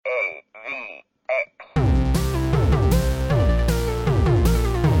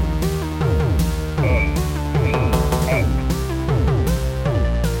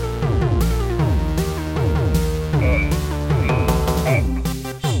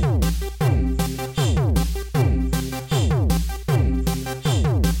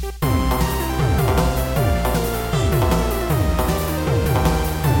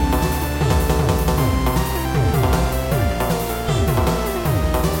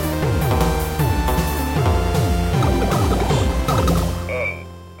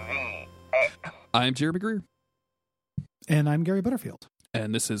I'm Jeremy Greer. And I'm Gary Butterfield.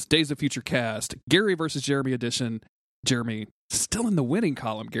 And this is Days of Future Cast, Gary versus Jeremy edition. Jeremy, still in the winning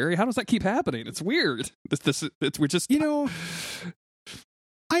column, Gary. How does that keep happening? It's weird. We're just...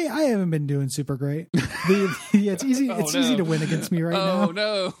 I haven't been doing super great. It's easy. It's easy to win against me right now. Oh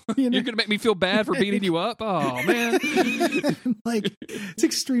no! You're gonna make me feel bad for beating you up. Oh man! It's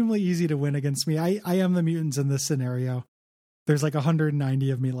extremely easy to win against me. I am the mutants in this scenario. There's like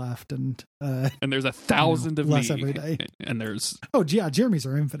 190 of me left, and there's 1,000 of less me every day. And there's Jeremys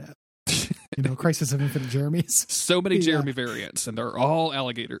are infinite. Crisis of Infinite Jeremys. So many Jeremy variants, and they're all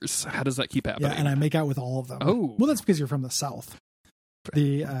alligators. How does that keep happening? Yeah, and I make out with all of them. Oh, well, that's because you're from the South.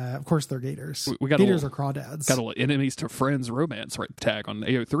 Of course, they're gators. We got gators are crawdads. Got a little enemies to friends romance tag on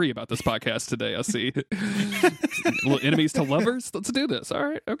AO3 about this podcast today. I see. Little enemies to lovers. Let's do this. All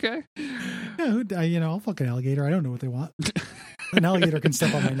right. Okay. Yeah, I'll fuck an alligator. I don't know what they want. An alligator can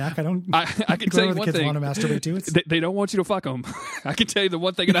step on my neck. I can tell you one kids thing. Want to masturbate to. They don't want you to fuck them. I can tell you the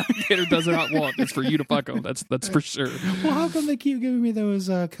one thing an alligator does not want is for you to fuck them. That's for sure. Well, how come they keep giving me those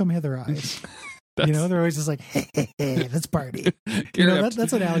come hither eyes? They're always just like, hey, let's party.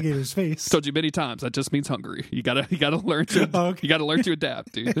 That's an alligator's face. Told you many times. That just means hungry. You gotta learn to. Okay. You gotta learn to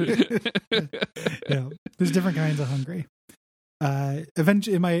adapt, dude. Yeah, there's different kinds of hungry.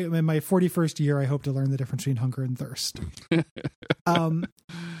 Eventually, in my 41st year, I hope to learn the difference between hunger and thirst.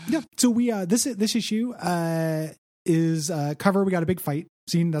 Yeah. So we this issue is cover. We got a big fight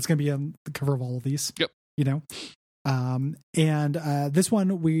scene that's going to be on the cover of all of these. Yep. And this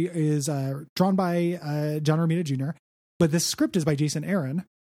one is drawn by John Romita Jr., but this script is by Jason Aaron,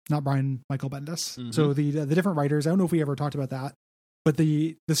 not Brian Michael Bendis. Mm-hmm. So the different writers, I don't know if we ever talked about that, but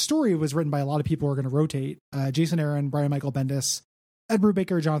the story was written by a lot of people who are going to rotate: Jason Aaron, Brian Michael Bendis, Ed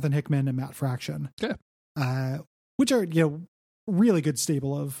Brubaker, Jonathan Hickman, and Matt Fraction. Yeah. Which are really good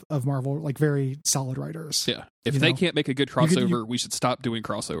stable of Marvel, like very solid writers. Yeah. If they can't make a good crossover, we should stop doing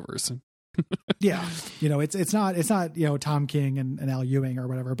crossovers. Yeah, it's not Tom King and Al Ewing or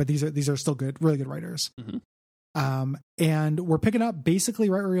whatever, but these are still good, really good writers. Mm-hmm. And we're picking up basically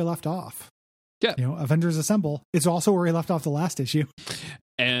right where we left off. Yeah, Avengers Assemble. It's also where we left off the last issue,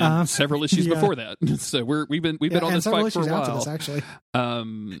 and several issues before that. So we've been on this fight for a while. This, actually,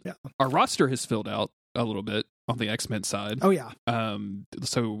 our roster has filled out a little bit on the X-Men side. Oh yeah.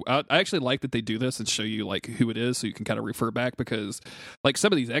 So I actually like that they do this and show you like who it is, so you can kind of refer back, because like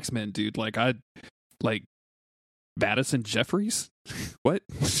some of these X-Men, dude, like Madison Jeffries. What?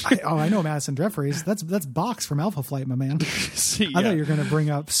 I know Madison Jeffries. That's Box from Alpha Flight, my man. See, I thought you were going to bring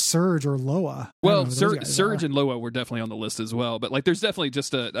up Surge or Loa. Well, Surge and Loa were definitely on the list as well, but like there's definitely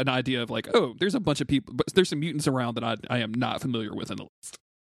just an idea of like, oh, there's a bunch of people, but there's some mutants around that I am not familiar with in the list.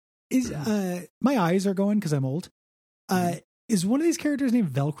 Is my eyes are going because I'm old. Is one of these characters named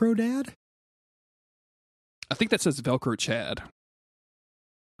Velcro Dad? I think that says Velcro Chad.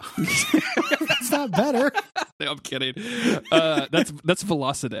 That's not better. No, I'm kidding. That's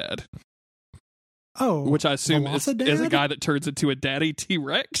Velocidad. Oh, which I assume is a guy that turns into a daddy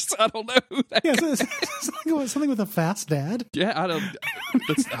T-Rex. I don't know who that is. Something with a fast dad. Yeah, I don't.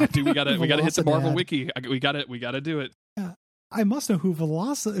 Dude, we gotta hit the Marvel wiki. We gotta do it. Yeah. I must know who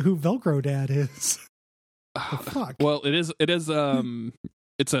Velcro Dad is. Fuck. Well, it is.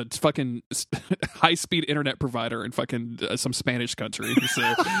 It's a fucking high-speed internet provider in fucking some Spanish country. So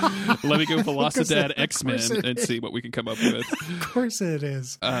let me go Velocidad X-Men and see what we can come up with. Of course it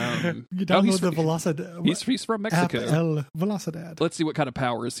is. You download the Velocidad. He's from Mexico. El Velocidad. Let's see what kind of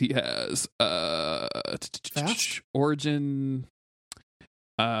powers he has. Fast? Origin.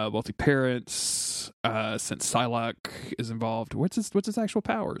 Wealthy parents. Since Psylocke is involved, what's his actual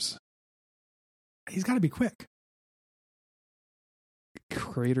powers? He's got to be quick.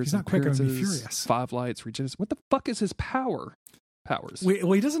 Creators. He's not quick. I'm gonna be furious. 5 lights. Regenesis. What the fuck is his powers?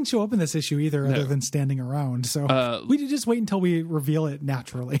 Well, he doesn't show up in this issue either, other than standing around. So we just wait until we reveal it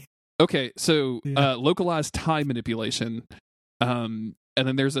naturally. Okay, so localized time manipulation. And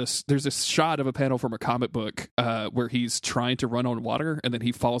then there's a shot of a panel from a comic book where he's trying to run on water, and then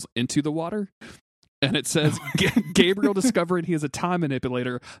he falls into the water. And it says, Gabriel discovered he is a time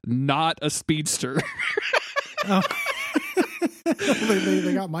manipulator, not a speedster. Oh.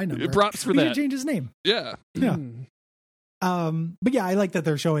 they got my number. Props for he that. Could change his name. Yeah. But yeah, I like that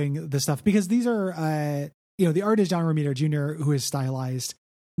they're showing this stuff, because these are, the art is John Romita Jr., who is stylized.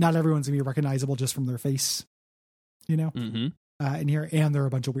 Not everyone's gonna be recognizable just from their face, in here, and they're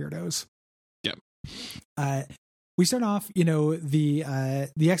a bunch of weirdos. Yeah. We start off, the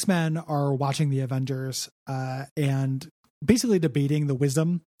X-Men are watching the Avengers, and basically debating the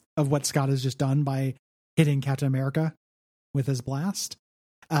wisdom of what Scott has just done by hitting Captain America with his blast.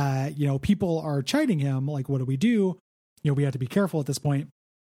 people are chiding him, like, what do we do? We have to be careful at this point.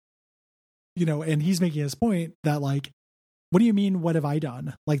 And he's making his point that, like, what do you mean, what have I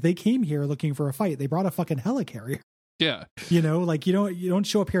done? Like, they came here looking for a fight. They brought a fucking helicarrier. Yeah. Like, you don't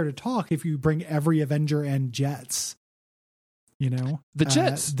show up here to talk if you bring every Avenger and jets. The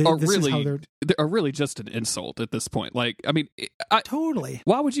jets are really just an insult at this point. Like, I mean, totally.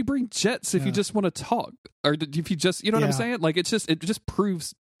 Why would you bring jets if you just want to talk, or if you just, what I'm saying? Like, it just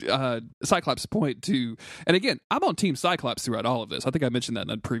proves Cyclops' point to, and again, I'm on Team Cyclops throughout all of this. I think I mentioned that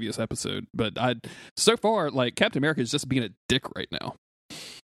in a previous episode, but so far, like, Captain America is just being a dick right now.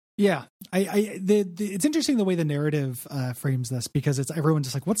 Yeah, it's interesting the way the narrative frames this, because it's everyone's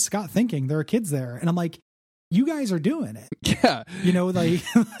just like, what's Scott thinking? There are kids there, and I'm like, you guys are doing it. Yeah.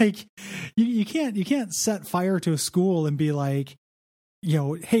 Like you can't set fire to a school and be like,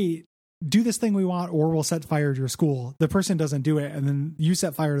 hey, do this thing we want, or we'll set fire to your school. The person doesn't do it, and then you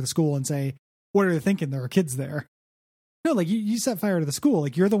set fire to the school and say, what are they thinking? There are kids there. No, like, you set fire to the school.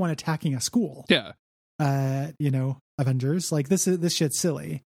 Like, you're the one attacking a school. Yeah. Avengers, like, this shit's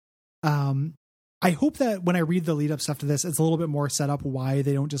silly. I hope that when I read the lead up stuff to this, it's a little bit more set up why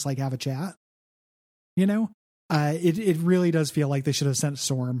they don't just, like, have a chat. It really does feel like they should have sent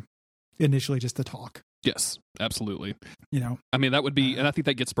Storm initially just to talk. Yes, absolutely. I mean, that would be, and I think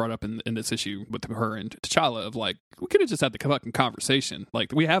that gets brought up in this issue with her and T'Challa of, like, we could have just had the fucking conversation.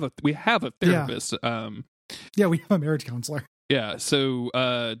 Like, we have a therapist. Yeah, we have a marriage counselor. Yeah, so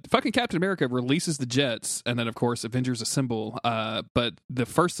fucking Captain America releases the jets, and then, of course, Avengers assemble. But the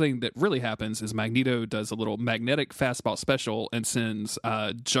first thing that really happens is Magneto does a little magnetic fastball special and sends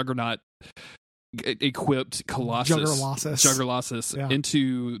Juggernaut equipped Juggerlossus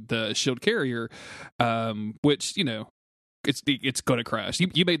into the shield carrier, which, it's going to crash.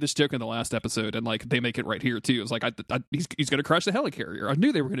 You made this joke in the last episode, and, like, they make it right here too. It's like, he's going to crash the helicarrier. I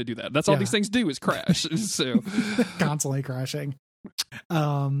knew they were going to do that. That's all these things do, is crash. So constantly crashing.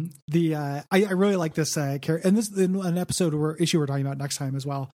 I really like this character, and this in an episode or issue we're talking about next time as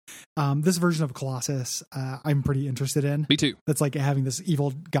well. This version of Colossus, I'm pretty interested in. Me too. That's like having this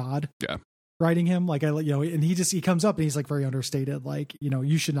evil god. Yeah. Riding him, like, and he comes up and he's like very understated, like,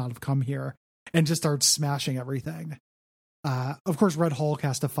 you should not have come here, and just starts smashing everything. Of course, Red Hulk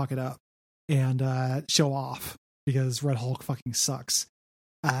has to fuck it up and show off, because Red Hulk fucking sucks.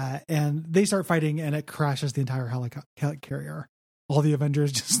 And they start fighting, and it crashes the entire helicarrier. All the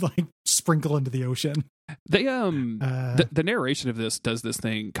Avengers just, like, sprinkle into the ocean. They the narration of this does this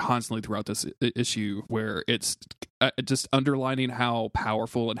thing constantly throughout this issue, where it's just underlining how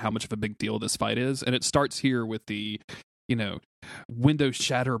powerful and how much of a big deal this fight is. And it starts here with the, windows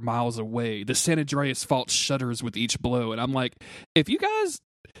shatter miles away. The San Andreas fault shudders with each blow. And I'm like, if you're guys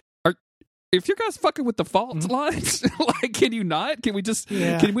fucking with the fault lines, like, can you not? Can we just,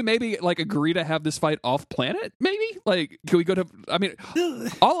 can we maybe, like, agree to have this fight off planet? Maybe, like, can we go to, I mean,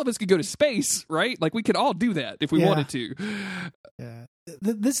 all of us could go to space, right? Like, we could all do that if we wanted to. Yeah.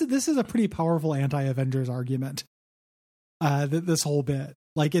 This is a pretty powerful anti-Avengers argument. This whole bit,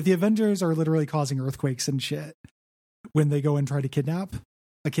 like, if the Avengers are literally causing earthquakes and shit when they go and try to kidnap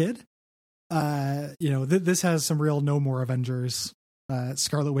a kid, this has some real no more Avengers.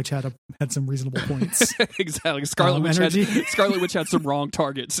 Scarlet Witch had some reasonable points. Exactly. Scarlet Witch had some wrong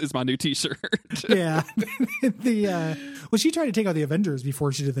targets is my new t-shirt. Yeah. She tried to take out the Avengers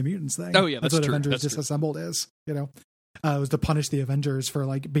before she did the mutants thing. Oh yeah, that's what true. Avengers Disassembled is, it was to punish the Avengers for,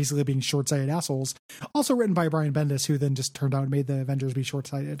 like, basically being short-sighted assholes. Also written by Brian Bendis, who then just turned out and made the Avengers be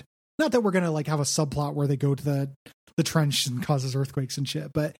short-sighted. Not that we're going to, like, have a subplot where they go to the trench and causes earthquakes and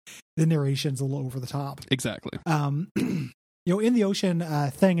shit, but the narration's a little over the top. Exactly. In the ocean,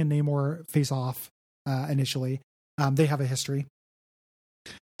 Thing and Namor face off initially. They have a history.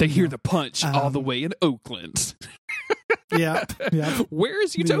 They hear the punch all the way in Oakland. Yeah. Where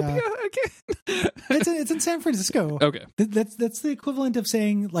is Utopia again? It's in San Francisco. Okay. That's the equivalent of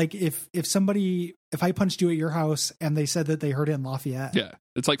saying, like, if I punched you at your house and they said that they heard it in Lafayette. Yeah.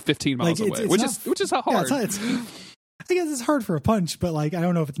 It's like 15 miles away, which is how hard. Yeah, I guess it's hard for a punch, but, like, I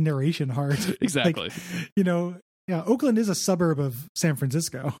don't know if it's narration hard. Exactly. Like, yeah, Oakland is a suburb of San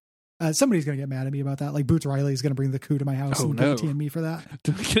Francisco. Somebody's going to get mad at me about that. Like, Boots Riley is going to bring the coup to my house and guarantee me for that.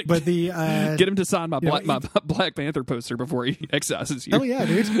 But get him to sign my Black Panther poster before he exiles you. Oh yeah,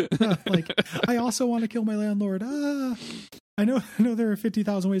 dude. Like, I also want to kill my landlord. I know there are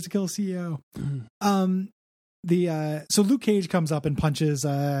 50,000 ways to kill a CEO. So Luke Cage comes up and punches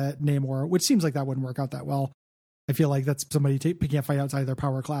Namor, which seems like that wouldn't work out that well. I feel like that's somebody picking a fight outside their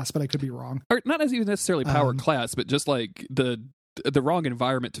power class, but I could be wrong. Or not as even necessarily power class, but just like the the wrong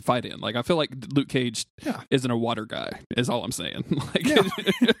environment to fight in. Like, I feel like Luke Cage isn't a water guy, is all I'm saying. Like,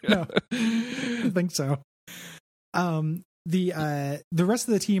 no, I think so. The rest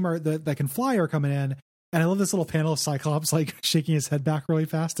of the team that can fly are coming in, and I love this little panel of Cyclops like shaking his head back really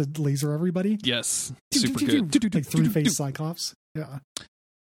fast to laser everybody. Yes, super good. Like three-faced Cyclops. Yeah.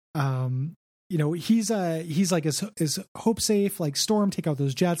 You know, he's like, is Hope safe? Like, Storm, take out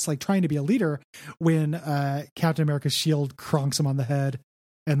those jets, like trying to be a leader when Captain America's shield cronks him on the head,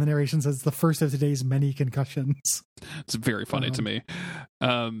 and the narration says the first of today's many concussions. It's very funny to me.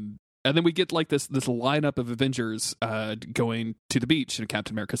 And then we get like this lineup of Avengers going to the beach, and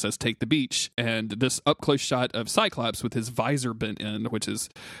Captain America says, "Take the beach." And this up close shot of Cyclops with his visor bent in, which is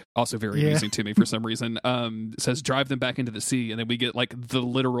also very amusing to me for some reason, says, "Drive them back into the sea." And then we get like the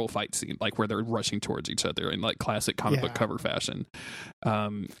literal fight scene, like where they're rushing towards each other in like classic comic book cover fashion.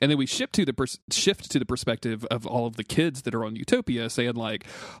 And then we shift to the perspective of all of the kids that are on Utopia, saying like,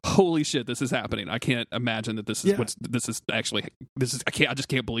 "Holy shit, this is happening! I can't imagine that this is I just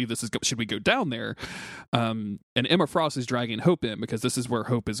can't believe this is. Should we go down there?" And Emma Frost is dragging Hope in because this is where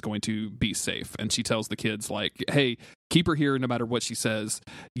Hope is going to be safe, and she tells the kids like, "Hey, keep her here no matter what she says.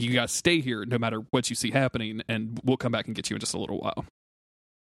 You guys stay here no matter what you see happening, and we'll come back and get you in just a little while."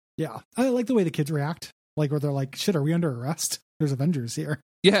 Yeah, I like the way the kids react, like where they're like, "Shit, are we under arrest? There's Avengers here."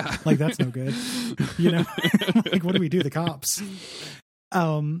 Yeah, like that's no good. You know, like what do we do? The cops.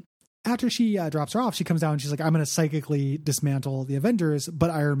 After she drops her off, she comes down and she's like, "I'm going to psychically dismantle the Avengers,"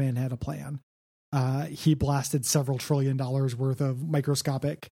 but Iron Man had a plan. He blasted several $1 trillion worth of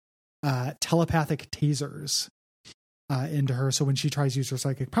microscopic telepathic tasers into her. So when she tries to use her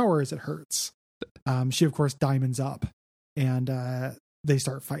psychic powers, it hurts. She, of course, diamonds up, and they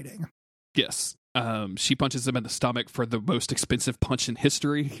start fighting. Yes. She punches him in the stomach for the most expensive punch in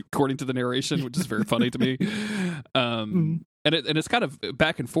history, according to the narration, which is very funny to me. And it's kind of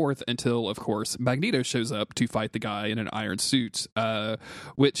back and forth until, of course, Magneto shows up to fight the guy in an iron suit,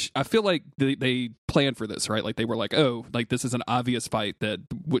 which I feel like they planned for this, right? Like they were like, oh, like this is an obvious fight that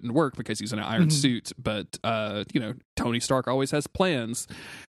wouldn't work because he's in an iron suit. But, Tony Stark always has plans.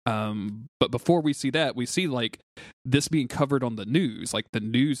 But before we see that, we see like this being covered on the news, like the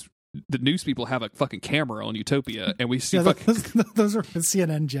news people have a fucking camera on Utopia, and we see those are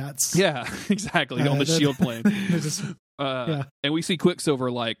CNN jets. Yeah, exactly, on the SHIELD plane. And we see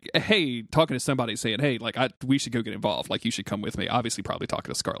Quicksilver like, hey, talking to somebody saying, hey, like we should go get involved. Like you should come with me. Obviously, probably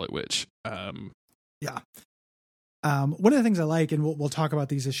talking to Scarlet Witch. One of the things I like, and we'll talk about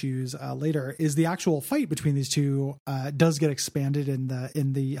these issues later, is the actual fight between these two does get expanded in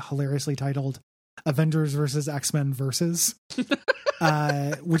the hilariously titled Avengers versus X-Men versus,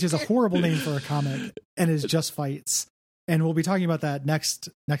 which is a horrible name for a comic and is just fights. And we'll be talking about that next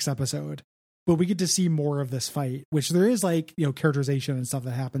episode. But we get to see more of this fight, which there is like, characterization and stuff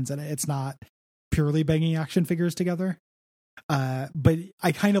that happens in it. It's not purely banging action figures together. But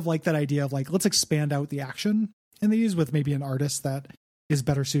I kind of like that idea of like, let's expand out the action in these with maybe an artist that is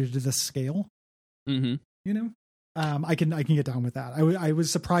better suited to this scale. Mm-hmm. I can get down with that. I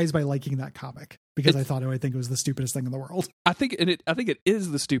was surprised by liking that comic because I think it was the stupidest thing in the world. I think it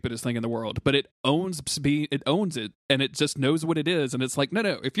is the stupidest thing in the world, but it owns it, and it just knows what it is, and it's like,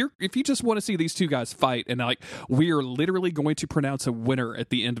 no, if you just want to see these two guys fight, and like we are literally going to pronounce a winner at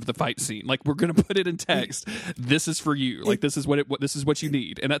the end of the fight scene, like we're going to put it in text. This is for you. Like this is what you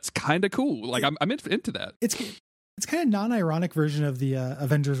need, and that's kind of cool. Like I'm into that. It's kind of non-ironic version of the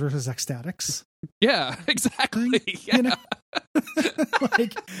Avengers versus Ecstatics. Yeah, exactly. Yeah.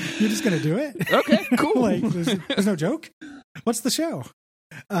 Like you're just gonna do it? Okay, cool. Like there's no joke. What's the show?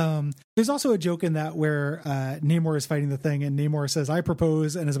 There's also a joke in that where Namor is fighting the Thing, and Namor says, "I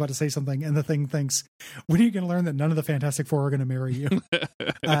propose," and is about to say something, and the Thing thinks, "When are you going to learn that none of the Fantastic Four are going to marry you?"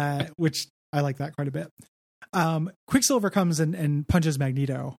 Which I like that quite a bit. Quicksilver comes and punches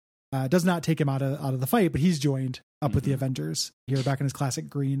Magneto. Does not take him out of the fight, but he's joined up with the Avengers here back in his classic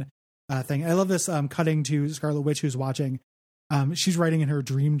green thing. I love this cutting to Scarlet Witch, who's watching. She's writing in her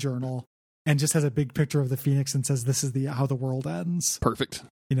dream journal and just has a big picture of the Phoenix and says, "This is how the world ends." Perfect.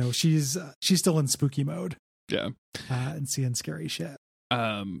 She's still in spooky mode. Yeah. And seeing scary shit.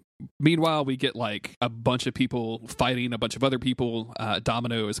 Meanwhile, we get like a bunch of people fighting a bunch of other people.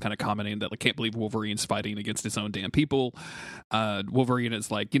 Domino is kind of commenting that, like, can't believe Wolverine's fighting against his own damn people. Wolverine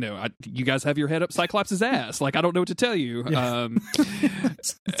is like, you guys have your head up Cyclops' ass. Like, I don't know what to tell you. Yeah.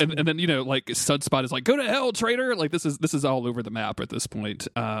 And then, like Sunspot is like, go to hell, traitor. Like this is all over the map at this point.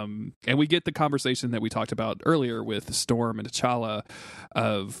 And we get the conversation that we talked about earlier with Storm and T'Challa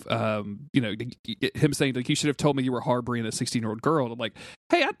of, him saying like, you should have told me you were harboring a 16-year-old girl. And I'm like,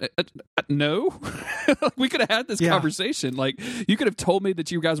 hey, no. We could have had this conversation. Like, you could have told me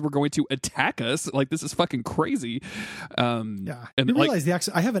that you guys were going to attack us. Like, this is fucking crazy. And you realize the X,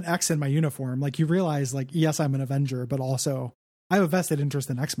 I have an X in my uniform. Like, you realize, like, yes, I'm an Avenger, but also I have a vested interest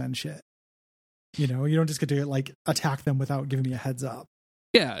in X-Men shit. You know, you don't just get to like attack them without giving me a heads up.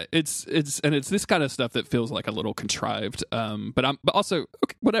 Yeah, it's this kind of stuff that feels like a little contrived. But also,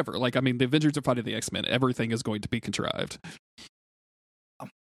 okay, whatever. Like, I mean, the Avengers are fighting the X-Men. Everything is going to be contrived.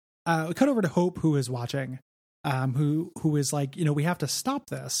 We cut over to Hope, who is watching, who is like, you know, we have to stop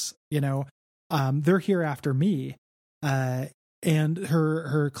this. You know, they're here after me, and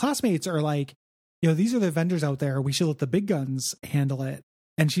her classmates are like, you know, these are the Avengers out there. We should let the big guns handle it.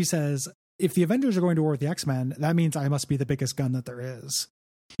 And she says, if the Avengers are going to war with the X-Men, that means I must be the biggest gun that there is.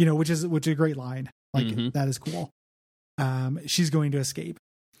 You know, which is a great line. Like, that is cool. She's going to escape.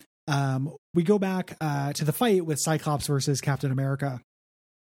 We go back to the fight with Cyclops versus Captain America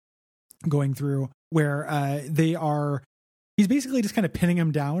going through, where he's basically just kind of pinning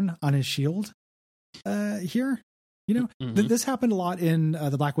him down on his shield here. You know, this happened a lot in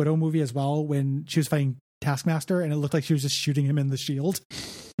the Black Widow movie as well, when she was fighting Taskmaster and it looked like she was just shooting him in the shield.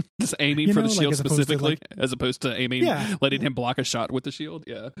 Just aiming for the shield specifically, as opposed to aiming, letting him block a shot with the shield.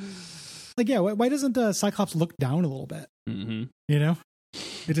 Yeah. Like, yeah, why doesn't Cyclops look down a little bit? You know?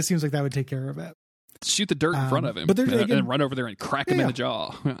 It just seems like that would take care of it. Shoot the dirt in front of him, but and run over there and crack him in the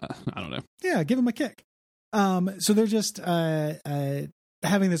jaw. I don't know. Yeah, give him a kick. So they're just having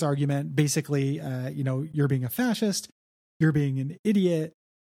this argument. Basically, you know, you're being a fascist. You're being an idiot.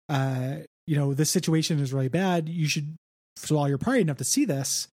 You know, this situation is really bad. You should, so while you're probably enough to see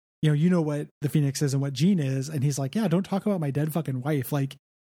this, you know what the Phoenix is and what Jean is. And he's like, yeah, don't talk about my dead fucking wife. Like,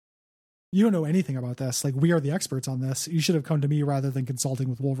 you don't know anything about this. Like, we are the experts on this. You should have come to me rather than consulting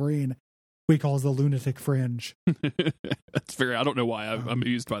with Wolverine. We call it the lunatic fringe. That's fair. I don't know why I'm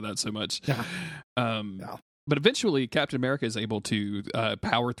amused by that so much. But eventually Captain America is able to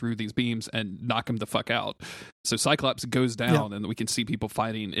power through these beams and knock him the fuck out. So Cyclops goes down and we can see people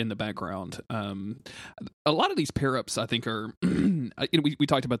fighting in the background. A lot of these pair-ups, I think, are, you know, we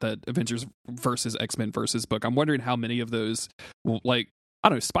talked about that Avengers versus X-Men versus book. I'm wondering how many of those, like, I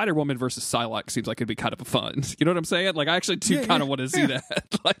don't know, Spider-Woman versus Psylocke seems like it'd be kind of fun. You know what I'm saying? Like, I actually kind of want to see that.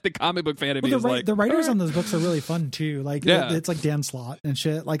 Like, the comic book fan of me is like... The writers on those books are really fun, too. Like, it's like Dan Slott and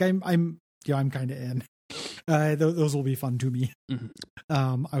shit. Like, I'm kind of in. Those will be fun to me.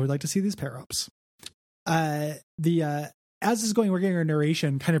 I would like to see these pair-ups. As this is going, we're getting our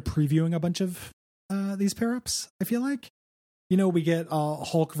narration kind of previewing a bunch of these pair-ups, I feel like. You know, we get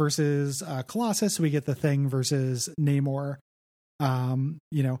Hulk versus Colossus. We get the Thing versus Namor.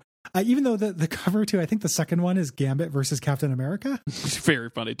 You know, even though the cover too, I think the second one is Gambit versus Captain America. It's very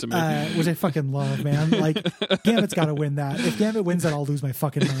funny to me. Which I fucking love, man. Like, Gambit's got to win that. If Gambit wins that, I'll lose my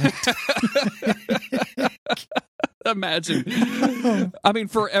fucking mind. Imagine. I mean,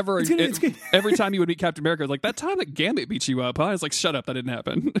 forever. It's good. Every time you would meet Captain America, like, that time that Gambit beat you up, huh? I was like, shut up, that didn't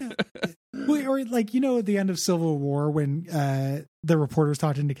happen. Or like, you know, at the end of Civil War when the reporter's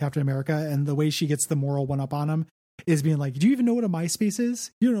talking to Captain America and the way she gets the moral one up on him is being like, do you even know what a MySpace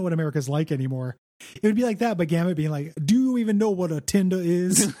is? You don't know what America's like anymore. It would be like that, but Gambit being like, do you even know what a Tinder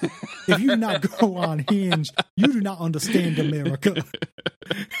is? If you do not go on Hinge, you do not understand America.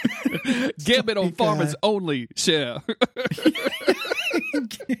 Gambit on farmers only. Share.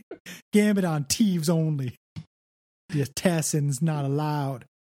 Gambit on Thieves only. Yes, Tesson's not allowed.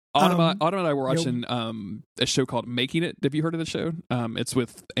 Autumn and I were watching a show called Making It. Have you heard of the show? It's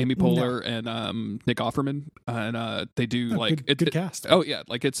with Amy Poehler and Nick Offerman, and they do good cast. Oh yeah,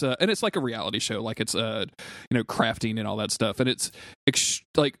 like it's and it's like a reality show, like it's you know, crafting and all that stuff, and it's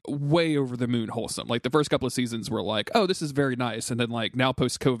like way over the moon wholesome. Like the first couple of seasons were like, oh, this is very nice, and then like now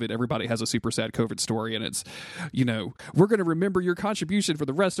post COVID, everybody has a super sad COVID story, and it's, you know, we're going to remember your contribution for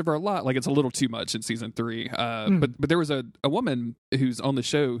the rest of our life. Like, it's a little too much in season 3. But there was a woman who's on the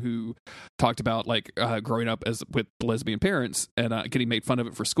show who talked about like growing up with lesbian parents and getting made fun of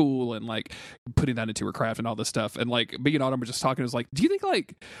it for school and like putting that into her craft and all this stuff. And like me and Autumn were just talking, it was like, do you think,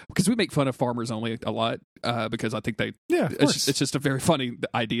 like, because we make fun of farmers only a lot because I think it's just a very funny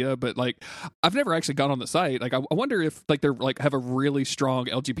idea, but like I've never actually gone on the site. Like I wonder if like they're like have a really strong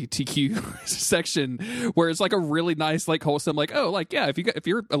LGBTQ section where it's like a really nice, like wholesome, like, oh, like, yeah, if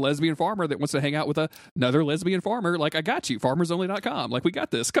you're a lesbian farmer that wants to hang out with another lesbian farmer, like, I got you, farmersonly.com, like, we got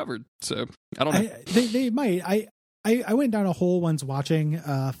this covered. So I don't know. They might. I went down a hole once watching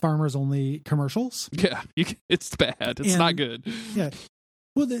farmers only commercials. Yeah, it's bad. It's not good. Yeah.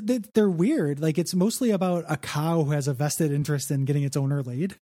 Well, they're weird. Like, it's mostly about a cow who has a vested interest in getting its owner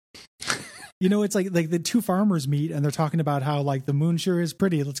laid. It's like the two farmers meet and they're talking about how like the moon sure is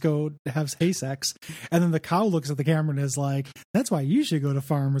pretty. Let's go have hay sex. And then the cow looks at the camera and is like, "That's why you should go to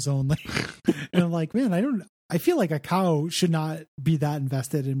Farmers Only." And I'm like, man, I feel like a cow should not be that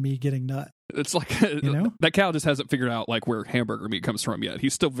invested in me getting nut. It's like that cow just hasn't figured out like where hamburger meat comes from yet.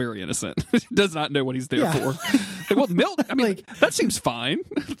 He's still very innocent. He does not know what he's there for. Like, well, milk. I mean, like, that seems fine.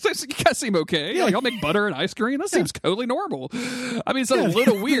 You guys seem okay. Yeah. Like, I'll make butter and ice cream. That seems totally normal. I mean, it's a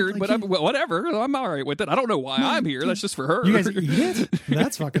little weird, like, but whatever. I'm all right with it. I don't know why I'm here. That's just for her. You guys eat it?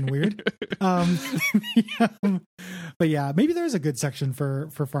 That's fucking weird. But yeah, maybe there's a good section for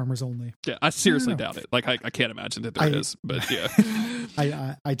Farmers Only. Yeah, I seriously doubt it. Like, I can't imagine that there is. But yeah,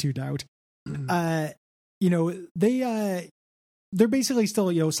 I too doubt. They're basically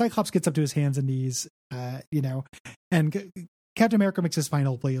still, Cyclops gets up to his hands and knees, and Captain America makes his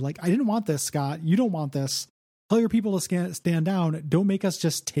final plea. Like, I didn't want this, Scott. You don't want this. Tell your people to stand down. Don't make us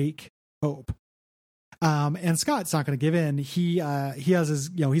just take Hope. And Scott's not going to give in. He has his,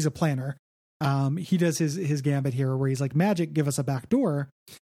 he's a planner. He does his gambit here where he's like, magic, give us a back door,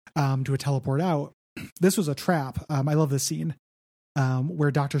 to a teleport out. This was a trap. I love this scene.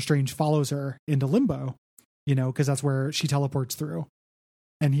 Where Doctor Strange follows her into limbo, because that's where she teleports through.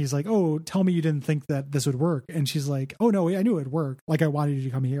 And he's like, "Oh, tell me you didn't think that this would work." And she's like, "Oh no, I knew it would work. Like, I wanted you to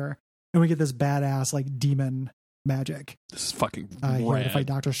come here." And we get this badass like demon magic. This is fucking here to fight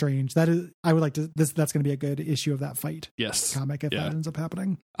Doctor Strange. That is, I would like to. That's going to be a good issue of that fight. Yes, comic if that ends up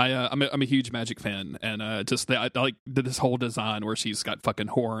happening. I'm a huge magic fan, and I like this whole design where she's got fucking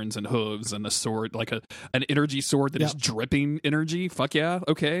horns and hooves and a sword, like an energy sword that is dripping energy. Fuck yeah,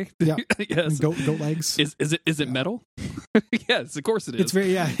 okay, yeah, yes. Goat legs. Is it metal? Yes, of course it is. It's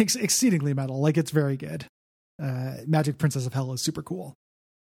very exceedingly metal. Like, it's very good. Magic Princess of Hell is super cool.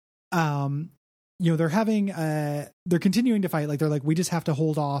 They're continuing to fight. Like, they're like, we just have to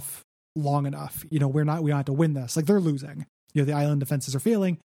hold off long enough. We don't have to win this. Like, they're losing. The island defenses are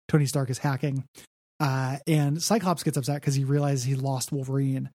failing. Tony Stark is hacking. And Cyclops gets upset because he realizes he lost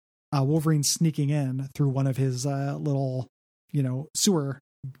Wolverine. Wolverine's sneaking in through one of his little, sewer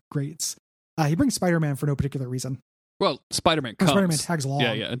grates. He brings Spider-Man for no particular reason. Well, Spider-Man comes. Spider-Man tags along.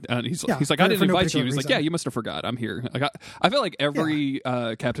 Yeah. And he's like, I didn't invite you. He's like, yeah, you must have forgot. I'm here. Like, I feel like every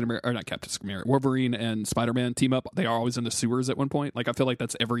Captain America, or not Captain America, Wolverine and Spider-Man team up, they are always in the sewers at one point. Like, I feel like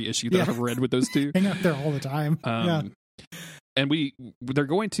that's every issue that I've read with those two. Hang out there all the time. And they're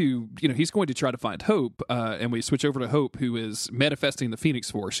going to, he's going to try to find Hope, and we switch over to Hope, who is manifesting the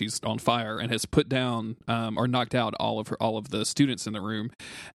Phoenix Force. She's on fire and has put down or knocked out all of the students in the room.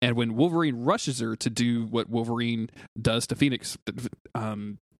 And when Wolverine rushes her to do what Wolverine does to Phoenixes,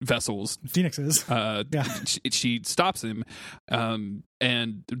 she stops him, and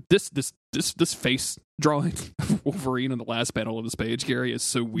this face drawing of Wolverine on the last panel of this page, Gary, is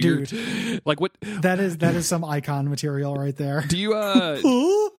so weird. Dude, like, what? That is some icon material right there. Do you do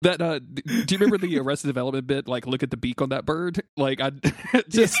you remember the Arrested Development bit? Like, look at the beak on that bird. Like, I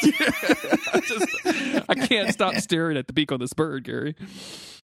can't stop staring at the beak on this bird, Gary.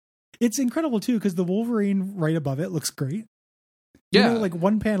 It's incredible too, because the Wolverine right above it looks great. Like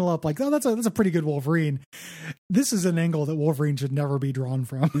one panel up, like, oh, that's a pretty good Wolverine. This is an angle that Wolverine should never be drawn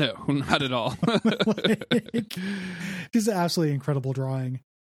from. No, not at all. Just an absolutely incredible drawing.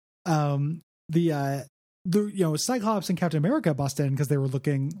 The Cyclops and Captain America bust in because they were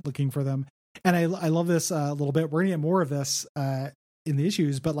looking for them, and I love this a little bit. We're gonna get more of this in the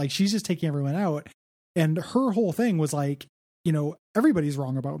issues, but like, she's just taking everyone out, and her whole thing was like, everybody's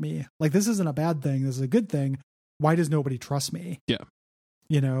wrong about me. Like, this isn't a bad thing. This is a good thing. Why does nobody trust me? Yeah.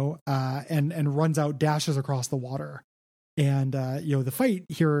 And runs out, dashes across the water. And, the fight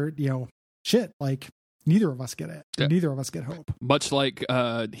here, like, neither of us get it. Yeah. Neither of us get Hope. Much like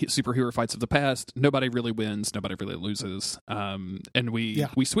superhero fights of the past, nobody really wins, nobody really loses. And we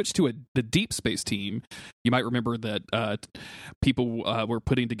switched to the Deep Space team. You might remember that people were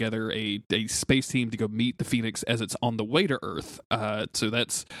putting together a space team to go meet the Phoenix as it's on the way to Earth. So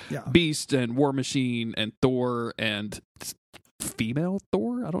that's Beast and War Machine and Thor and female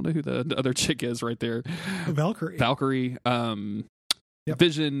Thor. I don't know who the other chick is right there. Valkyrie. Yep.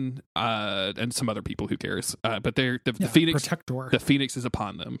 Vision, and some other people. Who cares? But they're the Phoenix. Protector. The Phoenix is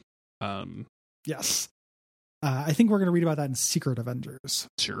upon them. Yes. I think we're going to read about that in Secret Avengers.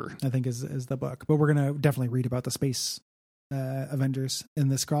 Sure. I think is the book, but we're going to definitely read about the space Avengers in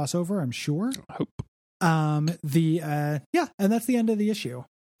this crossover, I'm sure. I hope. And that's the end of the issue.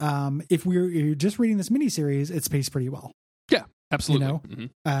 If you're just reading this miniseries, it's paced pretty well. Yeah, absolutely.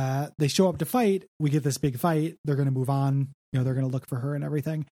 They show up to fight. We get this big fight. They're going to move on. They're going to look for her and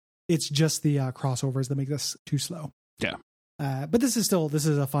everything. It's just the crossovers that make this too slow. Yeah. But this is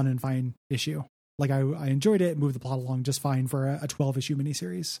a fun and fine issue. Like I enjoyed it, moved the plot along just fine for a 12-issue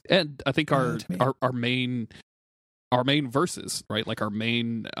miniseries. And I think our main verses, right? Like our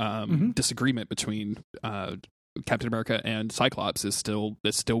main disagreement between Captain America and Cyclops is still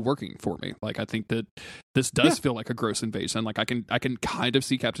working for me. Like I think that this does feel like a gross invasion. Like I can kind of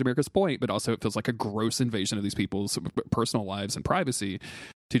see Captain America's point, but also it feels like a gross invasion of these people's personal lives and privacy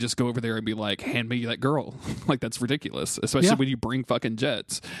to just go over there and be like, hand me that girl. Like that's ridiculous, especially when you bring fucking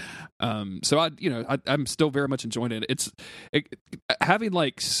jets. So I'm still very much enjoying it. Having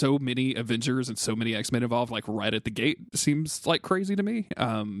like so many Avengers and so many X-Men involved like right at the gate seems like crazy to me.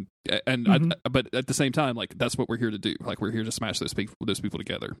 But at the same time, like that's what we're here to do. Like we're here to smash those people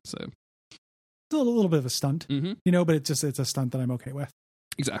together. So it's a little bit of a stunt, but it's a stunt that I'm okay with.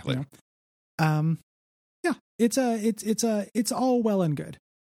 Exactly. It's all well and good.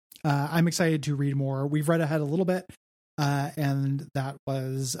 I'm excited to read more. We've read ahead a little bit, and that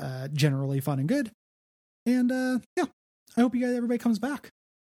was generally fun and good. And I hope everybody comes back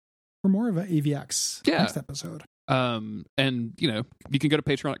for more of AVX next episode. And you can go to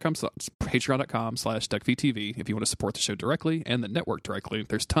patreon.com/DuckFeedTV if you want to support the show directly and the network directly.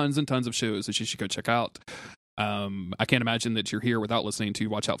 There's tons and tons of shows that you should go check out. I can't imagine that you're here without listening to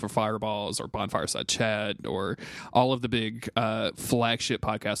Watch Out for Fireballs or Bonfireside Chat or all of the big flagship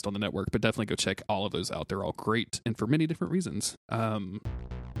podcasts on the network, but definitely go check all of those out. They're all great and for many different reasons. You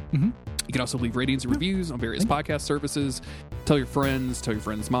can also leave ratings and reviews on various podcast services. Tell your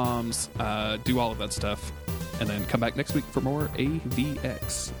friends moms, do all of that stuff. And then come back next week for more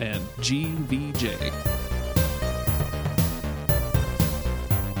AVX and GVJ.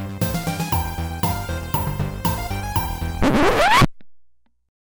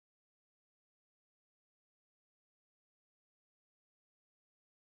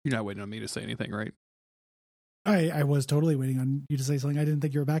 You're not waiting on me to say anything, right? I was totally waiting on you to say something. I didn't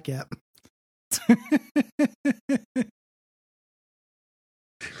think you were back yet.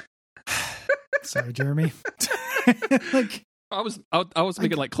 Sorry, Jeremy. Like I was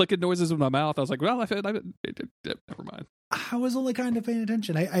making like clicking noises with my mouth. I was like, well, never mind. I was only kind of paying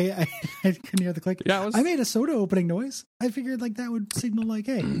attention. I couldn't hear the click. Yeah, I made a soda opening noise. I figured like that would signal like,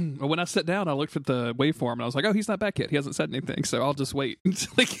 hey. Well, when I sat down, I looked at the waveform and I was like, oh, he's not back yet. He hasn't said anything, so I'll just wait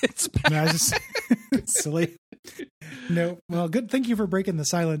until he gets back. No, I was just silly. No, well, good. Thank you for breaking the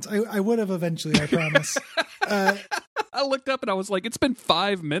silence. I would have eventually, I promise. I looked up and I was like, it's been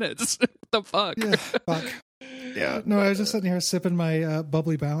 5 minutes. What the fuck? Yeah, fuck. Yeah, no, I was just sitting here sipping my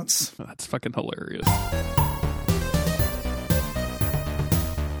bubbly bounce. That's fucking hilarious.